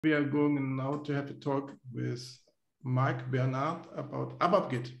We are going now to have a talk with Mike Bernard about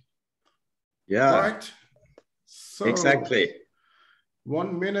ABAPGit. Yeah, right. So exactly.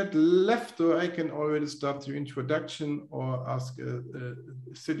 1 minute left, so I can already start the introduction or ask a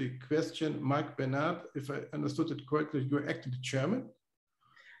silly question. Mike Bernard, if I understood it correctly, you're actually German?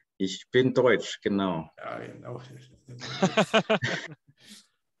 Ich bin Deutsch, genau. Ja, genau.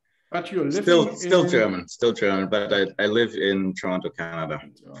 But you're living still German, but I live in Toronto, Canada,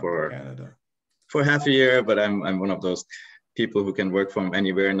 for half a year. But I'm one of those people who can work from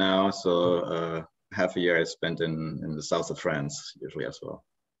anywhere now. So half a year I spent in the south of France usually as well.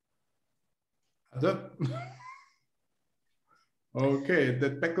 Okay,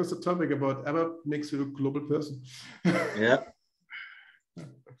 that back was the topic about ABAP makes you a global person. Yeah.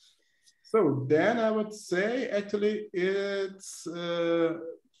 So then I would say actually it's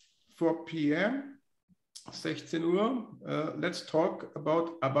 4 p.m. 16 Uhr. Let's talk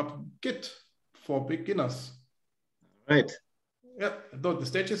about ABAPGit for beginners. Right. Yeah, the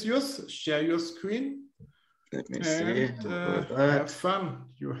stage is yours. Share your screen. Let me see. Have fun.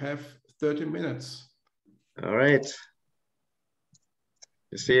 You have 30 minutes. All right.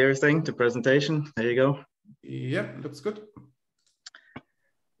 You see everything, the presentation? There you go. Yeah, looks good.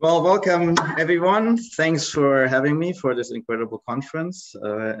 Well, welcome everyone. Thanks for having me for this incredible conference.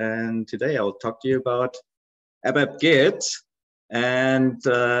 And today I'll talk to you about abapGit and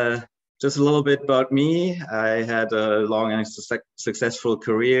just a little bit about me. I had a long and successful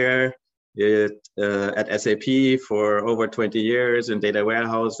career at SAP for over 20 years in data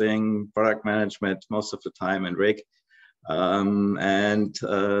warehousing, product management, most of the time in RIG. And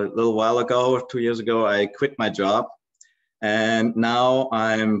a little while ago, 2 years ago, I quit my job. And now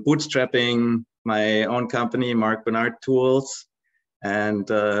I'm bootstrapping my own company, Mark Bernard Tools. And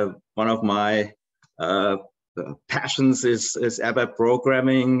one of my passions is ABAP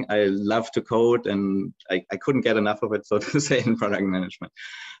programming. I love to code, and I couldn't get enough of it, so to say, in product management.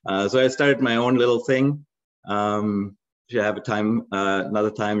 So I started my own little thing. If you have another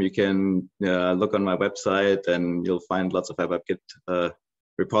time, you can look on my website, and you'll find lots of ABAPGit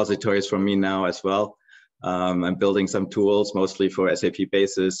repositories from me now as well. I'm building some tools, mostly for SAP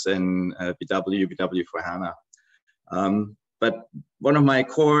Basis and BW for HANA. But one of my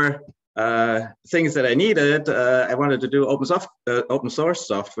core things that I needed, I wanted to do open source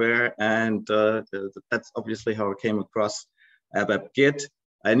software, and that's obviously how I came across ABAPGit.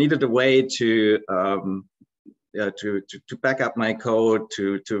 I needed a way to back up my code,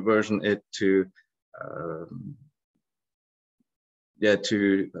 to version it, to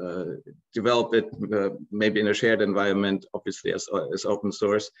develop it maybe in a shared environment, obviously as open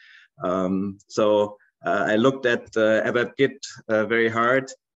source. So I looked at abapGit very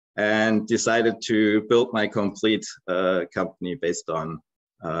hard and decided to build my complete company based on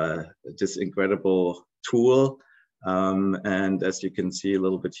this incredible tool. And as you can see a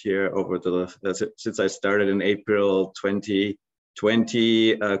little bit here, since I started in April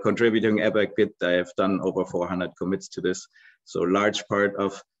 2020, contributing abapGit, I have done over 400 commits to this. So a large part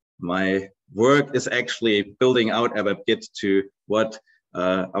of my work is actually building out abapGit to what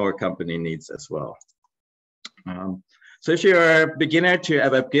our company needs as well. So if you're a beginner to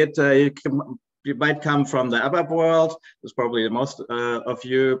abapGit, you might come from the ABAP world. There's probably most of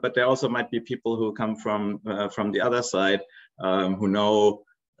you, but there also might be people who come from the other side, who know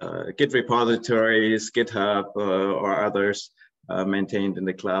Git repositories, GitHub, or others maintained in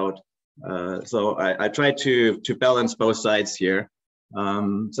the cloud. So I try to balance both sides here.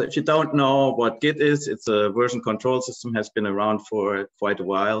 So if you don't know what Git is, it's a version control system, has been around for quite a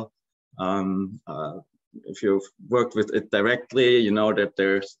while. If you've worked with it directly, you know that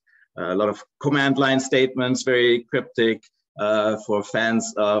there's a lot of command line statements, very cryptic. For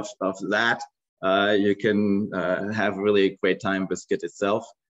fans of that, you can have really great time with Git itself.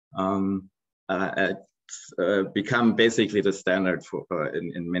 It's become basically the standard for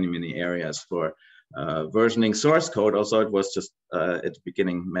in many areas for versioning source code. Also, it was just at the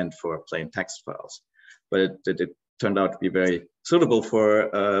beginning meant for plain text files, but it turned out to be very suitable for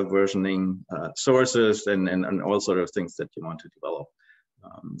versioning sources and all sort of things that you want to develop.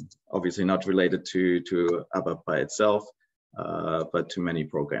 Obviously not related to ABAP by itself, but to many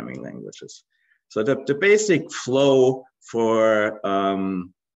programming languages. So the basic flow for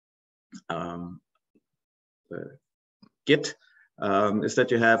Git is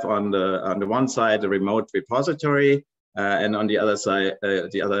that you have on the one side a remote repository, and on the other side,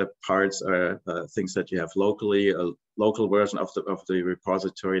 the other parts are things that you have locally, a local version of the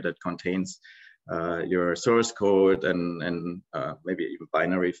repository that contains your source code and maybe even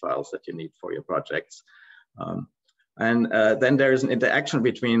binary files that you need for your projects. And then there's an interaction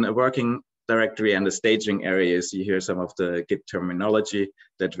between a working directory and the staging area. You see here some of the Git terminology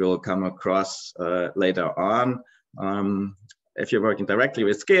that we'll come across later on. If you're working directly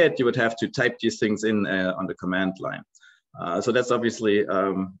with Git, you would have to type these things in on the command line. So that's obviously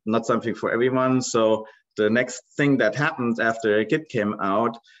not something for everyone. So the next thing that happened after Git came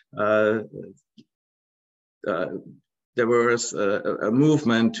out, there was a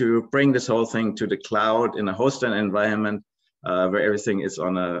movement to bring this whole thing to the cloud in a hosted environment where everything is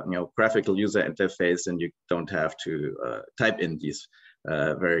on a graphical user interface, and you don't have to type in these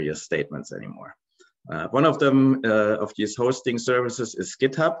various statements anymore. One of them of these hosting services is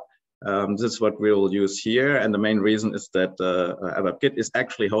GitHub. This is what we'll use here, and the main reason is that abapGit is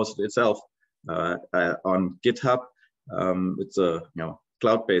actually hosted itself on GitHub. It's a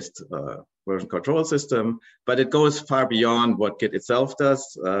cloud-based version control system, but it goes far beyond what Git itself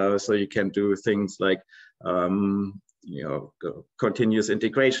does. So you can do things like continuous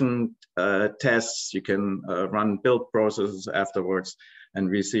integration tests. You can run build processes afterwards,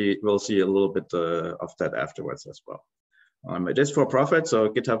 and we'll see a little bit of that afterwards as well. It is for profit, so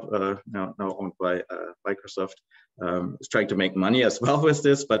GitHub, now owned by Microsoft, is trying to make money as well with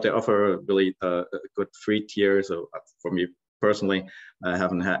this, but they offer really a good free tier. So for me personally, I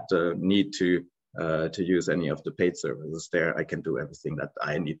haven't had the need to use any of the paid services there. I can do everything that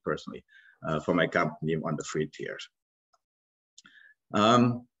I need personally for my company on the free tiers.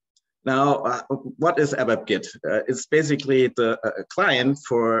 Now, what is abapGit? It's basically the client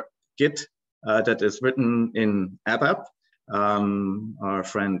for Git that is written in ABAP. Our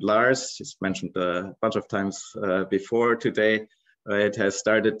friend Lars, he's mentioned a bunch of times before today, it has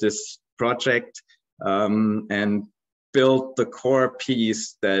started this project and built the core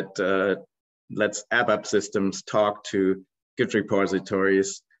piece that lets ABAP systems talk to Git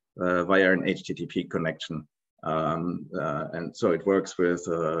repositories via an HTTP connection. And so it works with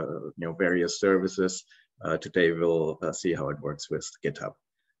various services. Today we'll see how it works with GitHub.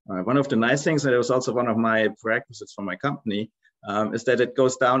 One of the nice things, and it was also one of my prerequisites for my company, is that it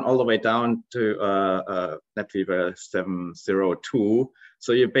goes down all the way down to NetWeaver 7.02.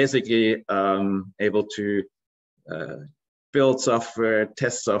 So you're basically able to build software,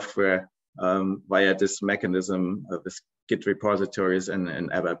 test software via this mechanism of this Git repositories and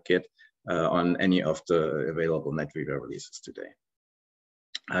abapGit on any of the available NetWeaver releases today.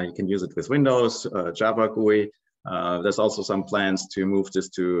 You can use it with Windows, Java GUI. There's also some plans to move this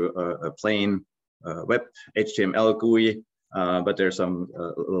to a plain web HTML GUI, but there's some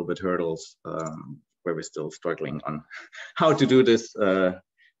a little bit hurdles where we're still struggling on how to do this,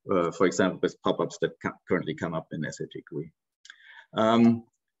 for example, with pop-ups that currently come up in SAP GUI.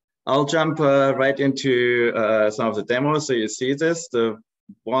 I'll jump right into some of the demos so you see this. The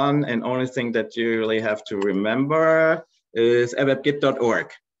one and only thing that you really have to remember is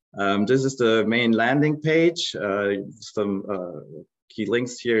abapgit.org. This is the main landing page. Some key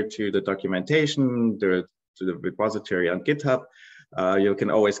links here to the documentation, to the repository on GitHub. You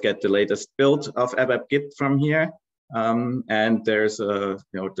can always get the latest build of abapGit from here. And there's the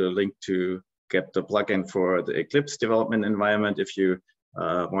link to get the plugin for the Eclipse development environment if you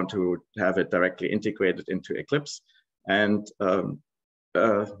want to have it directly integrated into Eclipse. And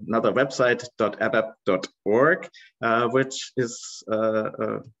another website, .abap.org, which is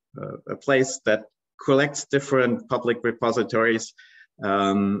a place that collects different public repositories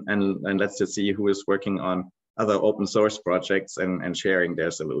and lets you see who is working on other open source projects and sharing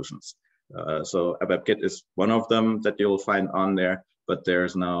their solutions. So abapGit is one of them that you'll find on there, but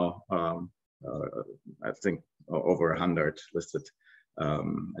there's now, I think, over 100 listed.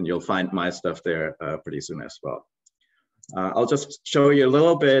 And you'll find my stuff there pretty soon as well. I'll just show you a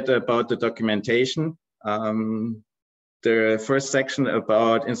little bit about the documentation. The first section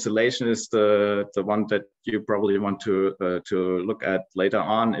about installation is the one that you probably want to look at later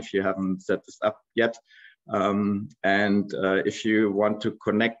on if you haven't set this up yet. And if you want to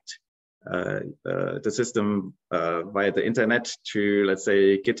connect the system via the internet to, let's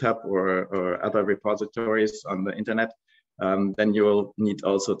say, GitHub or other repositories on the internet, then you will need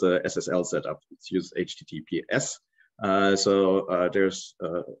also the SSL setup. It's used HTTPS. So there's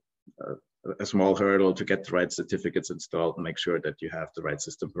a small hurdle to get the right certificates installed and make sure that you have the right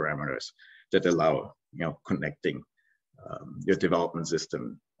system parameters that allow connecting your development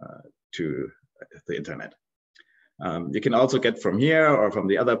system to the internet. You can also get from here or from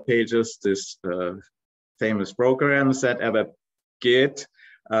the other pages this famous program set abapGit.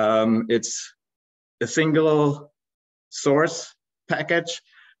 It's a single source package,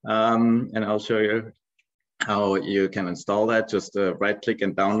 and I'll show you how you can install that. Just right click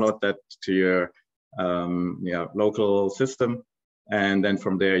and download that to your local system. And then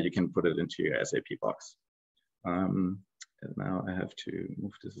from there, you can put it into your SAP box. And now I have to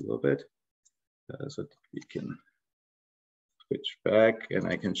move this a little bit so that we can switch back, and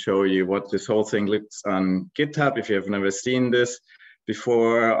I can show you what this whole thing looks on GitHub. If you have never seen this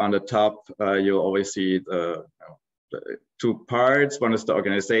before, on the top, you'll always see the two parts. One is the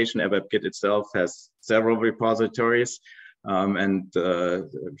organization. ABAPGit itself has several repositories.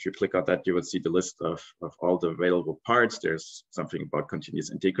 If you click on that, you will see the list of all the available parts. There's something about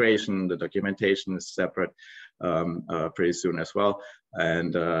continuous integration. The documentation is separate pretty soon as well.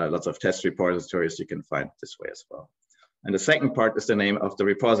 And lots of test repositories you can find this way as well. And the second part is the name of the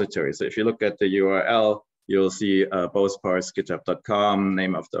repository. So if you look at the URL, you'll see both parts, github.com,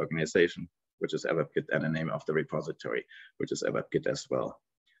 name of the organization, which is ABAPGit, and the name of the repository, which is ABAPGit as well.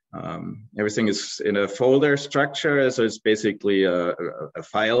 Everything is in a folder structure, so it's basically a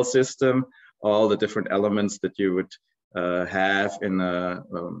file system. All the different elements that you would have in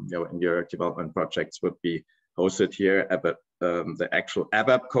your development projects would be hosted here. The actual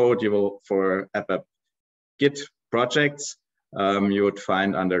ABAP code you will for ABAPGit projects you would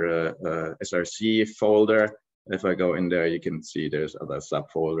find under a SRC folder. If I go in there, you can see there's other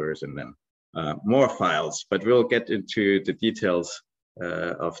subfolders and then more files. But we'll get into the details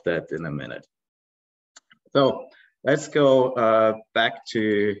of that in a minute. So let's go back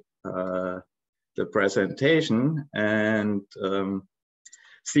to the presentation and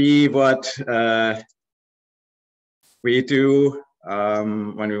see what we do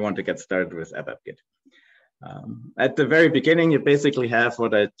when we want to get started with ABAPGit. At the very beginning, you basically have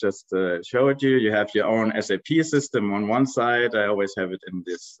what I just showed you. You have your own SAP system on one side. I always have it in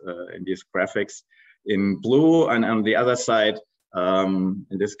this in these graphics in blue, and on the other side, in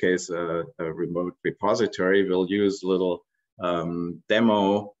this case, a remote repository. We'll use a little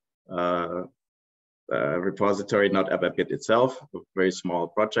demo repository, not ABAPGit itself, a very small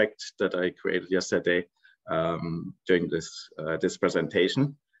project that I created yesterday during this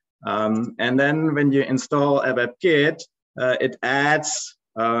presentation. And then when you install ABAPGit, it adds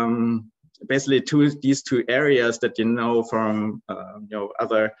basically these two areas that you know from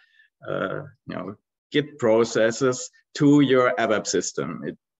other Git processes to your ABAP system.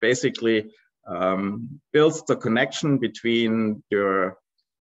 It basically builds the connection between your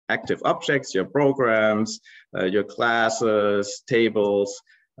active objects, your programs, your classes, tables,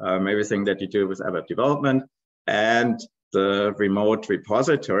 everything that you do with ABAP development, and the remote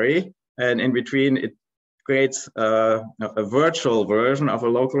repository. And in between, it creates a virtual version of a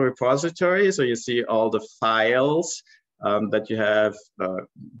local repository. So you see all the files that you have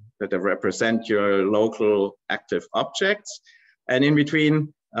that represent your local active objects. And in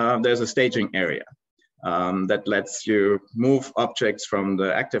between, there's a staging area that lets you move objects from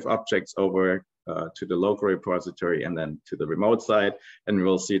the active objects over to the local repository and then to the remote side. And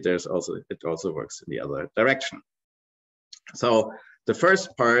we'll see it also works in the other direction. So the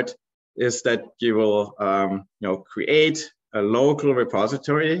first part is that you will create a local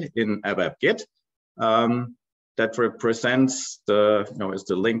repository in ABAPGit that represents is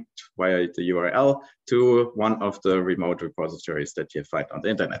the link via the URL to one of the remote repositories that you find on the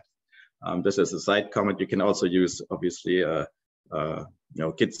internet. This is a side comment. You can also use obviously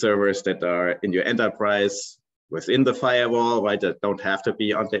Git servers that are in your enterprise within the firewall, right? That don't have to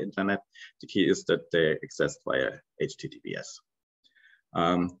be on the internet. The key is that they access via HTTPS.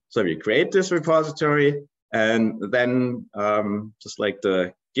 So we create this repository, and then just like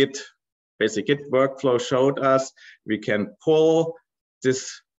the basic Git workflow showed us, we can pull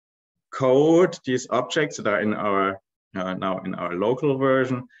this code, these objects that are in our now in our local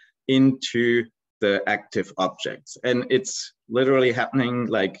version, into the active objects. And it's literally happening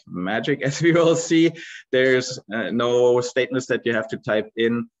like magic, as we will see. There's no statements that you have to type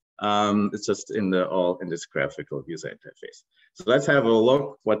in. It's just all in this graphical user interface. So let's have a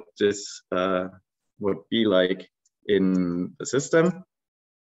look what this would be like in the system.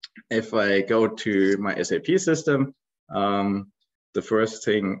 If I go to my SAP system, the first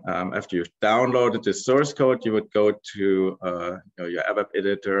thing after you've downloaded the source code, you would go to your ABAP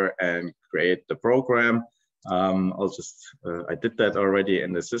editor and create the program. I did that already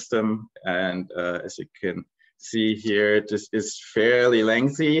in the system, and as you can see here, this is fairly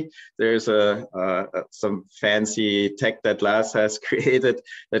lengthy. There's some fancy tech that Lars has created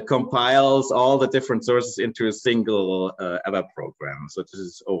that compiles all the different sources into a single ABAP program. So this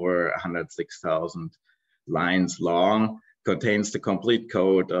is over 106,000 lines long, contains the complete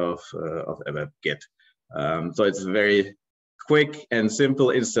code of ABAPGit. So it's a very quick and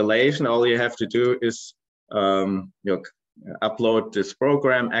simple installation. All you have to do is upload this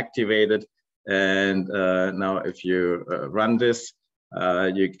program, activate it, And now if you run this,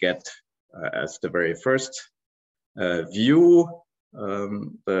 you get as the very first view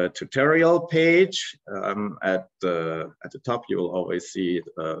the tutorial page. At the top, you will always see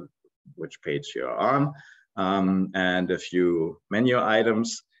which page you're on, and a few menu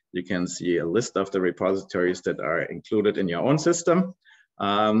items. You can see a list of the repositories that are included in your own system.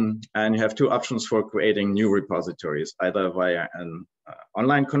 And you have two options for creating new repositories, either via an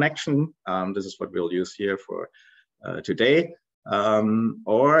online connection. This is what we'll use here for today.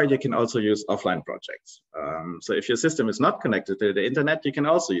 Or you can also use offline projects. So if your system is not connected to the internet, you can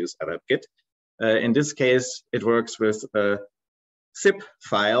also use abapGit. In this case, it works with a zip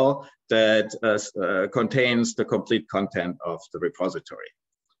file that contains the complete content of the repository.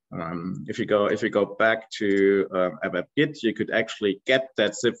 If you go back to abapGit, you could actually get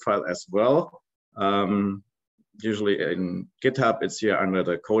that zip file as well. Usually in GitHub, it's here under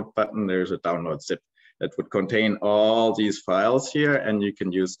the code button. There's a download zip that would contain all these files here, and you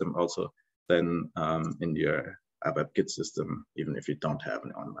can use them also then in your abapGit system, even if you don't have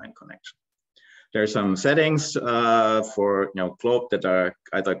an online connection. There are some settings for globe that are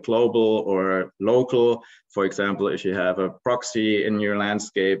either global or local. For example, if you have a proxy in your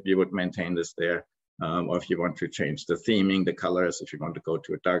landscape, you would maintain this there. Or if you want to change the theming, the colors, if you want to go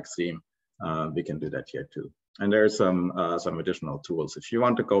to a dark theme, we can do that here too. And there are some additional tools. If you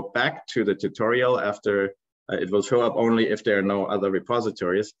want to go back to the tutorial after, it will show up only if there are no other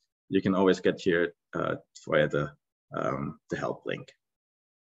repositories. You can always get here via the help link.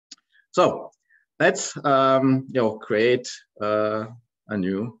 So let's create a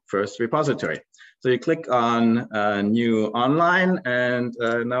new first repository. So you click on new online, and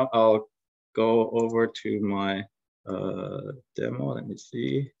now I'll go over to my demo. Let me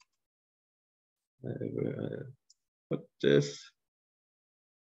see. Put this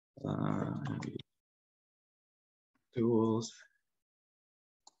tools.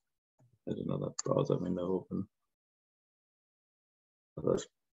 There's another browser window open. Let's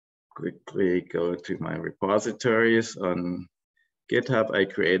quickly go to my repositories on GitHub. I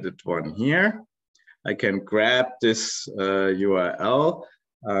created one here. I can grab this URL.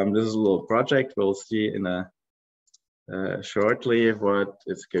 This is a little project. We'll see in a shortly what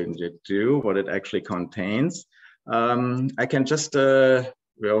it's going to do, what it actually contains. I can just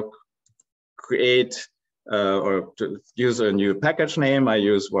create or to use a new package name. I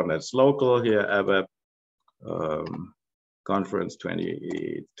use one that's local here, ABAP Conference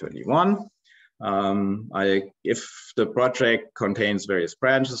 2021. If the project contains various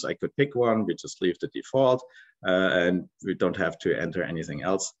branches, I could pick one. We just leave the default, and we don't have to enter anything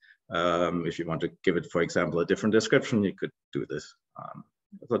else. If you want to give it, for example, a different description, you could do this.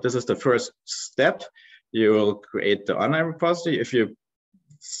 So this is the first step. You will create the online repository. If you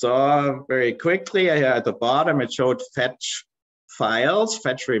saw very quickly here at the bottom, it showed fetch files,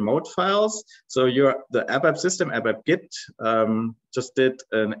 fetch remote files. So the ABAP system, abapGit, just did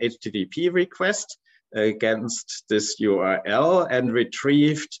an HTTP request against this URL and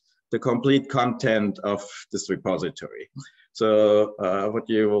retrieved the complete content of this repository. So what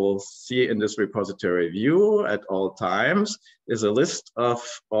you will see in this repository view at all times is a list of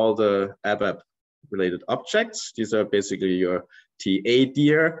all the ABAP related objects. These are basically your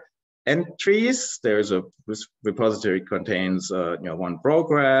TA-dir entries. This repository contains one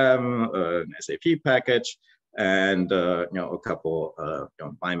program, an SAP package, and a couple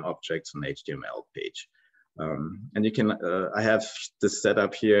MIME objects, an HTML page. And you can, I have this set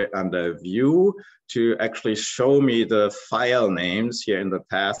up here under view to actually show me the file names here in the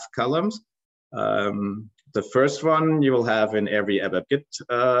path columns. The first one you will have in every abapGit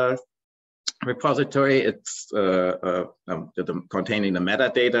repository. It's containing the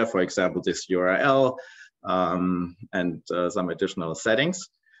metadata, for example, this URL and some additional settings.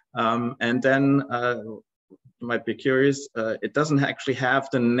 And then you might be curious, it doesn't actually have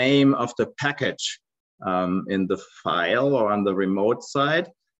the name of the package in the file or on the remote side.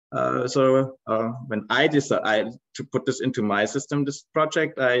 So when I decide to put this into my system, this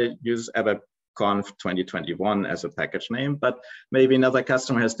project, I use ABAPConf 2021 as a package name, but maybe another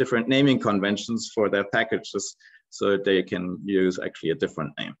customer has different naming conventions for their packages, so they can use actually a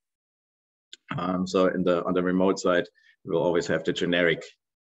different name. So on the remote side, we'll always have the generic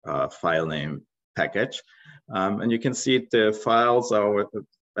file name package. And you can see the files are,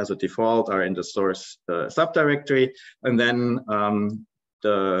 as a default, are in the source subdirectory, and then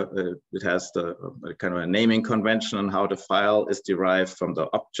it has the kind of a naming convention on how the file is derived from the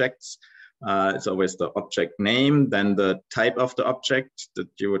objects. It's always the object name, then the type of the object that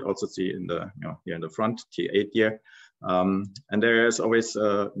you would also see in the here in the front TA-dir, And there's always,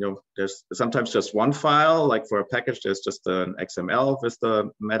 there's sometimes just one file, like for a package, there's just an XML with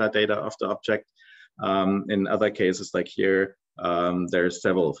the metadata of the object. In other cases, like here, there's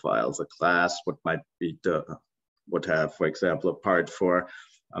several files. A class would have, for example, a part for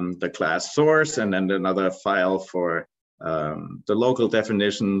the class source, and then another file for the local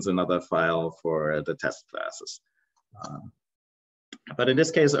definitions, another file for the test classes. But in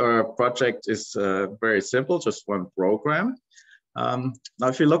this case, our project is very simple, just one program. Now,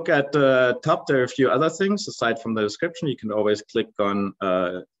 if you look at the top, there are a few other things aside from the description. You can always click on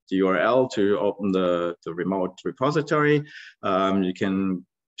the URL to open the remote repository. You can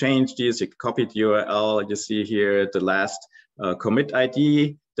change these, you can copy the URL. You see here the last commit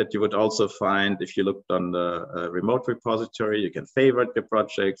ID that you would also find if you looked on the remote repository. You can favorite your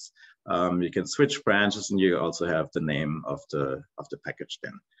projects. You can switch branches, and you also have the name of the package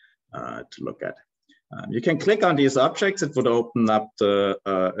then to look at. You can click on these objects. It would open up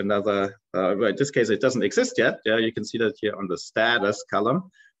another. Well, in this case, it doesn't exist yet. Yeah, you can see that here on the status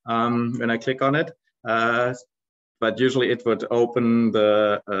column when I click on it. But usually it would open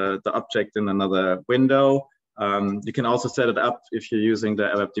the object in another window. You can also set it up if you're using the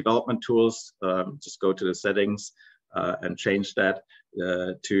ABAP development tools. Just go to the settings and change that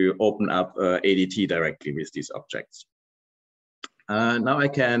to open up ADT directly with these objects. Now I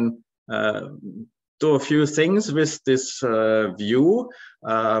can do a few things with this view.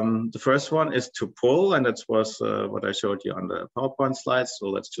 The first one is to pull, and that was what I showed you on the PowerPoint slides. So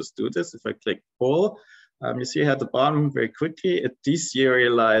let's just do this. If I click pull, you see at the bottom very quickly, it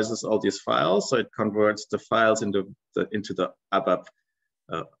deserializes all these files. So it converts the files into the ABAP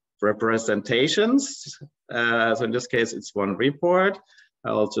representations. So in this case, it's one report.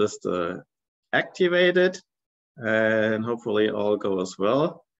 I'll just activate it, and hopefully all goes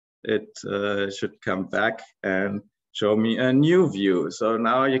well. It should come back and show me a new view. So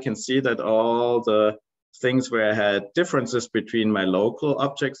now you can see that all the things where I had differences between my local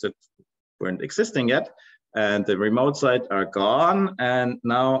objects that weren't existing yet and the remote side are gone. And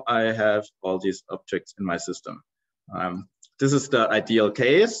now I have all these objects in my system. This is the ideal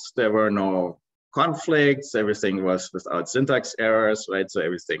case. There were no conflicts. Everything was without syntax errors, right? So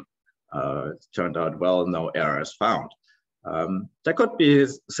everything turned out well, no errors found. There could be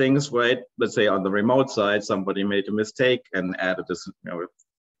things, right? Let's say on the remote side, somebody made a mistake and added this,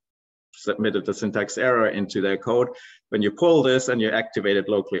 submitted the syntax error into their code. When you pull this and you activate it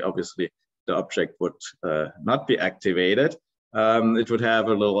locally, obviously the object would not be activated. It would have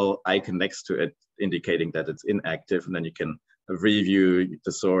a little icon next to it indicating that it's inactive, and then you can review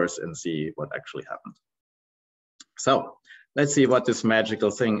the source and see what actually happened. So let's see what this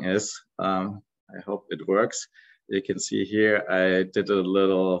magical thing is. I hope it works. You can see here, I did a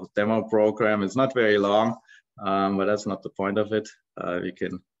little demo program. It's not very long, but that's not the point of it. You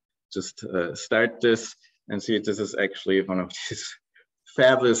can just start this and see this is actually one of these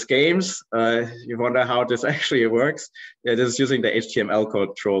fabulous games. You wonder how this actually works. Yeah, this is using the HTML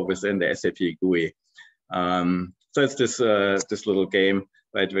control within the SAP GUI. So it's this this little game,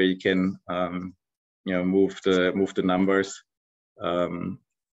 right, where you can move the numbers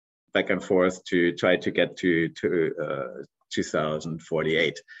back and forth to try to get to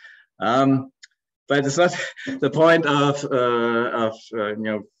 2048. But it's not the point of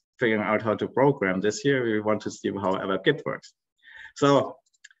figuring out how to program this here. We want to see how abapGit works. So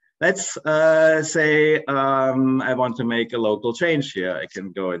let's say I want to make a local change here. I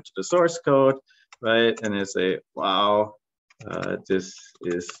can go into the source code, right, and I say, wow, this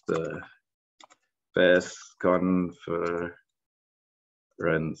is the best conference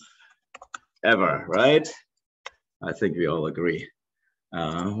ever, right? I think we all agree.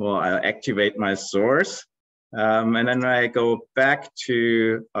 Well, I'll activate my source, and then I go back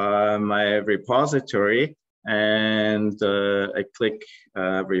to my repository and I click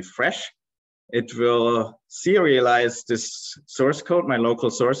refresh. It will serialize this source code, my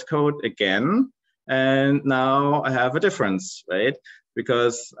local source code again. And now I have a difference, right?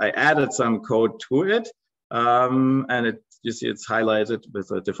 Because I added some code to it, and you see it's highlighted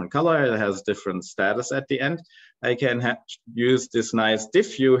with a different color. It has different status at the end. I can use this nice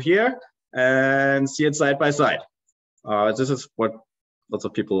diff view here and see it side by side. This is what lots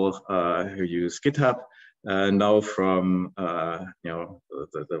of people who use GitHub know from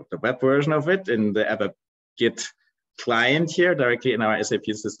the web version of it. In the abapGit client here, directly in our SAP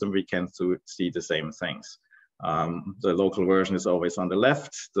system, we can see the same things. The local version is always on the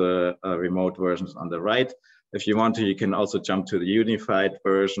left, the remote version is on the right. If you want to, you can also jump to the unified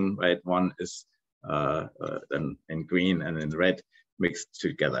version, right? One is then in green and in red mixed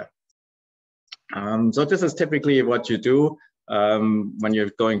together. So this is typically what you do when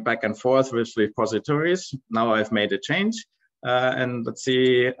you're going back and forth with repositories. Now I've made a change, and let's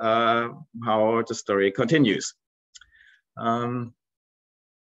see how the story continues.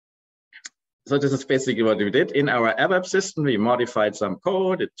 So this is basically what we did in our ABAP system. We modified some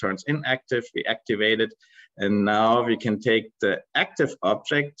code, it turns inactive, we activate it, and now we can take the active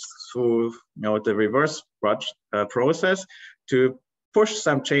objects through the reverse process to push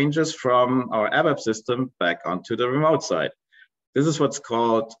some changes from our ABAP system back onto the remote side. This is what's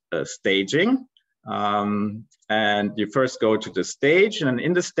called staging. And you first go to the stage, and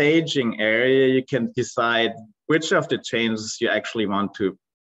in the staging area, you can decide which of the changes you actually want to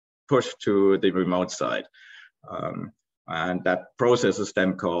push to the remote side. And that process is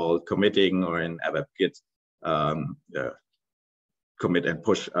then called committing, or in abapGit, commit and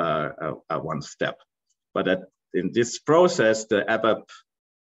push one step. But in this process, the ABAP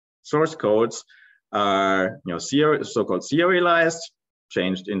source codes are so-called serialized,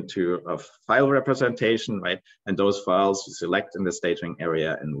 changed into a file representation, right? And those files you select in the staging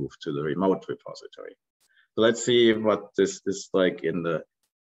area and move to the remote repository. So let's see what this is like in the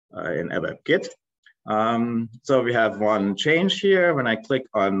in abapGit. So we have one change here. When I click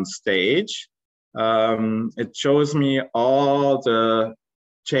on stage, it shows me all the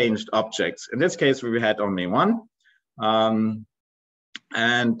changed objects. In this case, we had only one.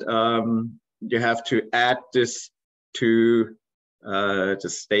 You have to add this to the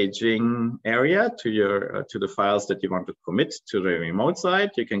staging area, to the files that you want to commit to the remote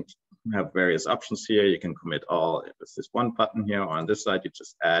side. You can have various options here. You can commit all. There's this one button here, or on this side, you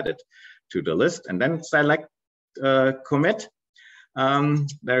just add it to the list and then select commit.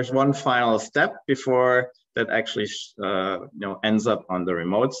 There's one final step before that actually ends up on the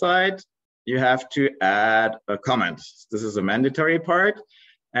remote side. You have to add a comment. This is a mandatory part,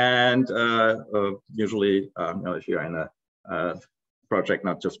 and usually if you're in a project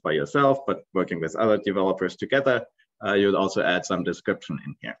not just by yourself but working with other developers together, you'd also add some description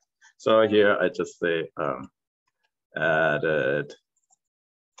in here. So here I just say added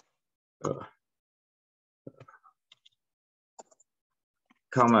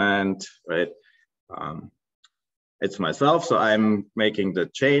comment, right? It's myself, so I'm making the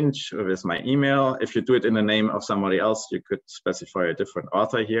change with my email. If you do it in the name of somebody else, you could specify a different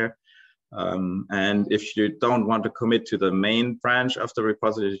author here. And if you don't want to commit to the main branch of the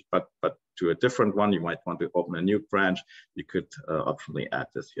repository, but to a different one, you might want to open a new branch, you could optionally add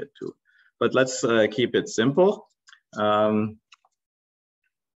this here too. But let's keep it simple. You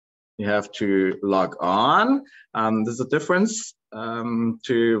have to log on. There's a difference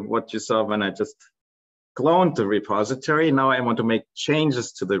to what you saw when I just cloned the repository. Now I want to make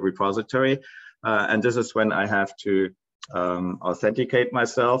changes to the repository. And this is when I have to authenticate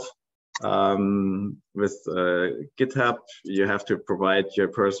myself. With GitHub, you have to provide your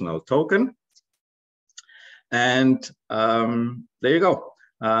personal token. And there you go.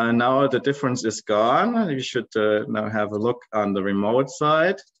 Now the difference is gone. You should now have a look on the remote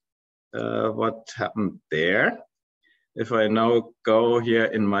side, what happened there. If I now go here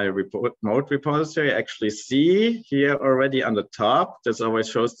in my remote repository, I actually see here already on the top, this always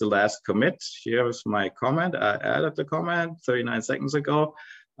shows the last commit. Here is my comment. I added the comment 39 seconds ago.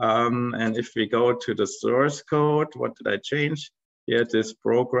 And if we go to the source code, what did I change? Here, this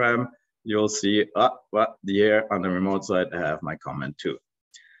program, you'll see here on the remote side, I have my comment too.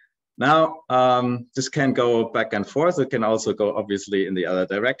 Now, this can go back and forth. It can also go obviously in the other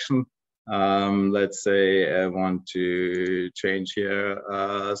direction. Let's say I want to change here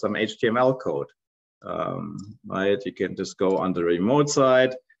some HTML code. Right, you can just go on the remote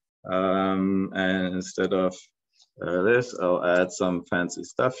side, and instead of this, I'll add some fancy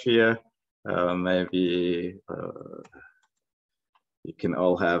stuff here. Maybe you can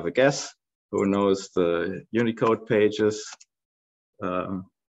all have a guess. Who knows the Unicode pages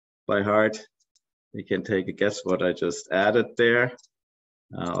by heart? You can take a guess what I just added there.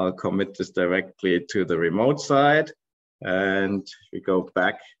 I'll commit this directly to the remote side, and we go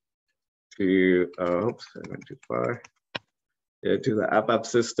back to, oops, I went too far, to the ABAP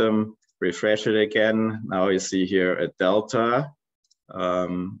system, refresh it again. Now you see here a delta.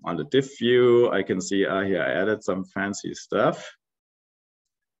 On the diff view, I can see here I added some fancy stuff.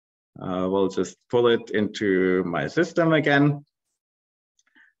 We'll just pull it into my system again.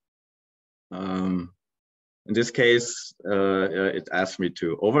 In this case, it asked me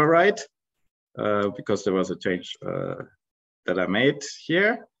to overwrite because there was a change that I made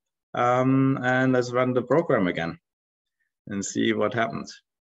here. And let's run the program again and see what happens.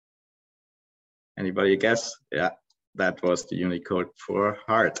 Anybody guess? Yeah, that was the Unicode for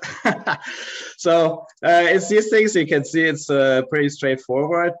heart. So it's these things. You can see it's pretty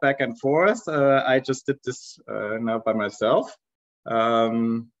straightforward, back and forth. I just did this now by myself.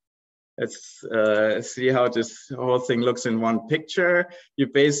 Let's see how this whole thing looks in one picture. You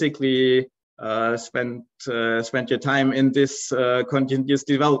basically spend your time in this continuous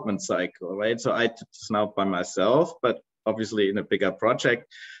development cycle, right? So I did this now by myself, but obviously in a bigger project,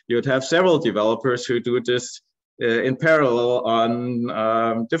 you'd have several developers who do this in parallel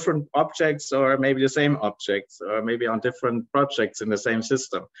on different objects, or maybe the same objects, or maybe on different projects in the same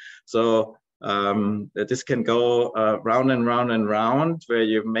system. So this can go round and round and round, where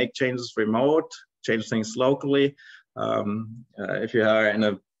you make changes remote, change things locally. If you are in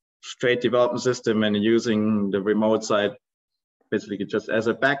a straight development system and using the remote side basically just as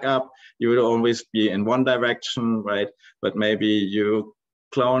a backup, you would always be in one direction, right? But maybe you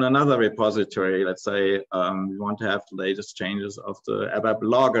clone another repository. Let's say you want to have the latest changes of the ABAP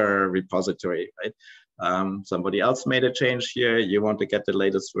logger repository, right? Somebody else made a change here. You want to get the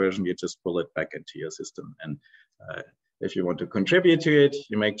latest version, you just pull it back into your system. And if you want to contribute to it,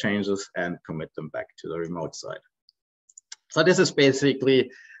 you make changes and commit them back to the remote side. So this is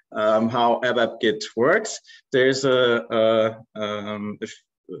basically how ABAPGit works. There's a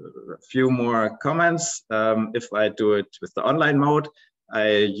few more comments. If I do it with the online mode, I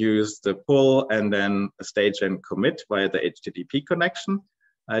use the pull and then stage and commit via the HTTP connection.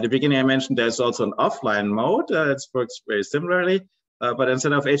 At the beginning, I mentioned there's also an offline mode. It works very similarly, but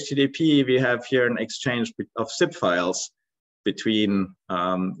instead of HTTP, we have here an exchange of zip files between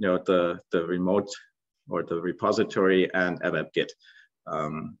the remote or the repository and ABAPGit.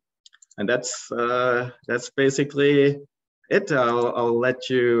 And that's basically it. I'll let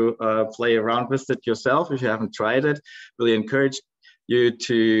you play around with it yourself if you haven't tried it. Really encourage you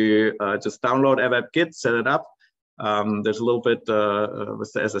to just download ABAPGit, set it up. There's a little bit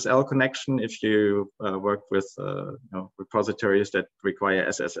with the SSL connection if you work with repositories that require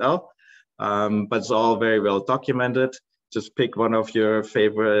SSL, but it's all very well documented. Just pick one of your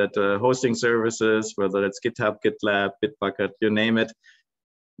favorite hosting services, whether it's GitHub, GitLab, Bitbucket, you name it.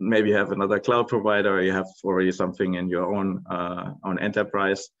 Maybe you have another cloud provider, or you have already something in your own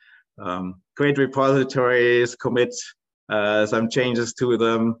enterprise. Create repositories, commit some changes to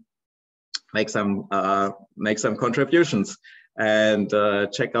them, make some contributions, and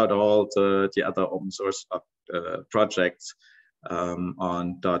check out all the other open source projects on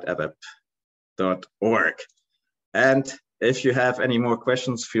abap.org. And if you have any more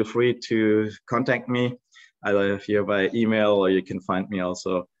questions, feel free to contact me either here by email, or you can find me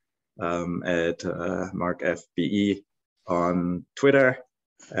also at MarkFBE on Twitter.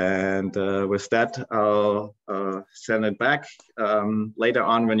 And with that, I'll send it back. Later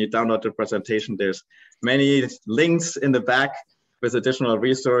on, when you download the presentation, there's many links in the back with additional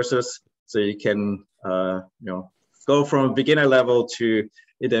resources, so you can go from beginner level to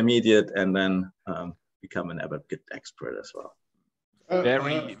intermediate, and then become an ABAPGit expert as well.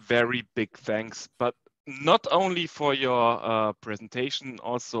 Very big thanks. But not only for your presentation,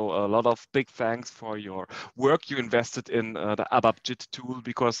 also a lot of big thanks for your work you invested in the abapGit tool,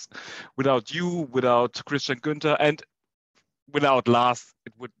 because without you, without Christian Günther, and without Lars,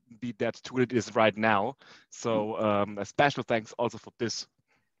 it wouldn't be that tool it is right now. So a special thanks also for this.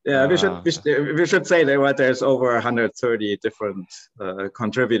 Yeah, we should say that there's over 130 different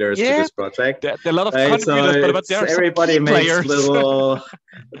contributors to this project. There are a lot of contributors, so but there are everybody makes little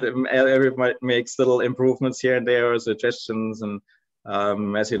everybody makes little improvements here and there, or suggestions, and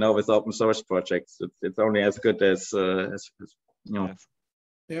as you know, with open source projects, it's only as good as and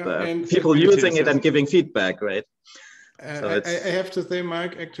people using it and giving feedback, right? I have to say,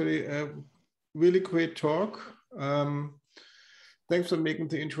 Mark, actually, really great talk. Thanks for making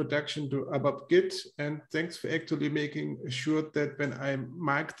the introduction to abapGit, and thanks for actually making sure that when I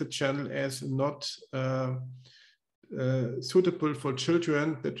mark the channel as not suitable for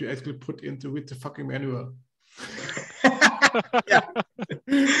children, that you actually put into with the fucking manual. Yeah.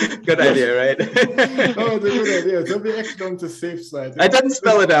 Good idea, right? Oh, it's a good idea. So we actually on the safe side. I didn't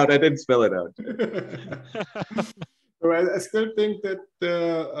spell it out. So I still think that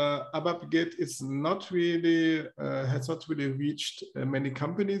the abapGit is not really has not really reached many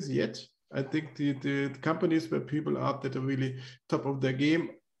companies yet. I think the companies where people are that are really top of their game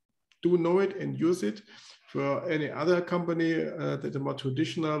do know it and use it. For any other company that are more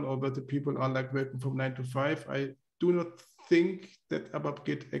traditional, or where the people are like working from 9 to 5, I do not think that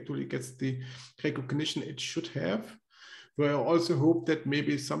abapGit actually gets the recognition it should have. But I also hope that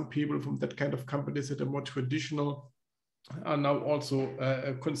maybe some people from that kind of companies that are more traditional are now also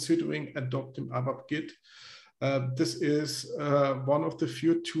considering adopting abapGit. This is one of the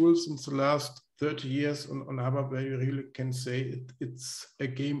few tools in the last 30 years on ABAP where you really can say it's a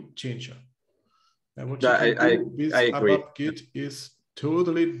game changer. And what you can do with abapGit is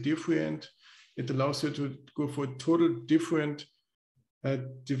totally different. It allows you to go for a total different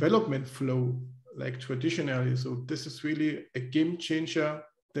development flow like traditionally. So this is really a game changer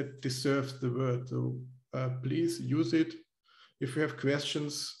that deserves the word. So please use it. If you have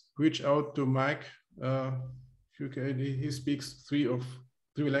questions, reach out to Mike. He speaks three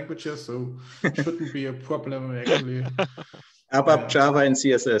languages, so shouldn't be a problem actually. ABAP, Java, and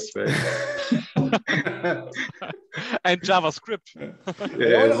CSS, right? And JavaScript.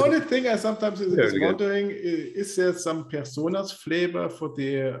 The only thing I sometimes is wondering, is there some personas flavor for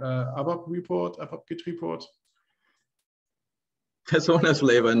the ABAP report, abapGit report? Personas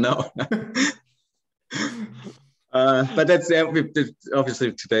flavor, no. But that's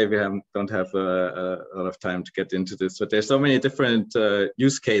obviously today we don't have a lot of time to get into this. But there's so many different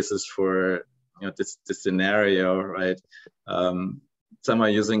use cases for this scenario, right? Some are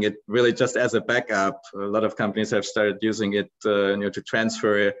using it really just as a backup. A lot of companies have started using it to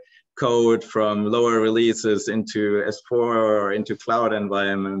transfer code from lower releases into S4 or into cloud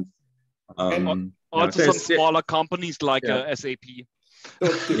environments. Also some smaller companies like SAP.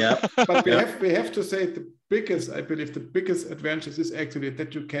 But we have to say I believe the biggest advantage is actually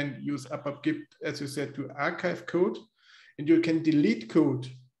that you can use abapGit, as you said, to archive code, and you can delete code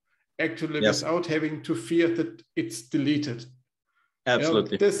actually without having to fear that it's deleted.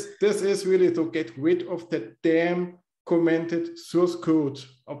 Absolutely. This is really to get rid of the damn commented source code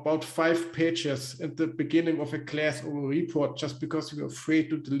about 5 pages at the beginning of a class or a report just because you're afraid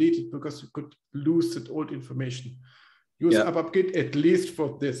to delete it because you could lose that old information. Use abapGit at least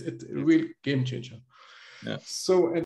for this. It's a real game changer. Yeah. So.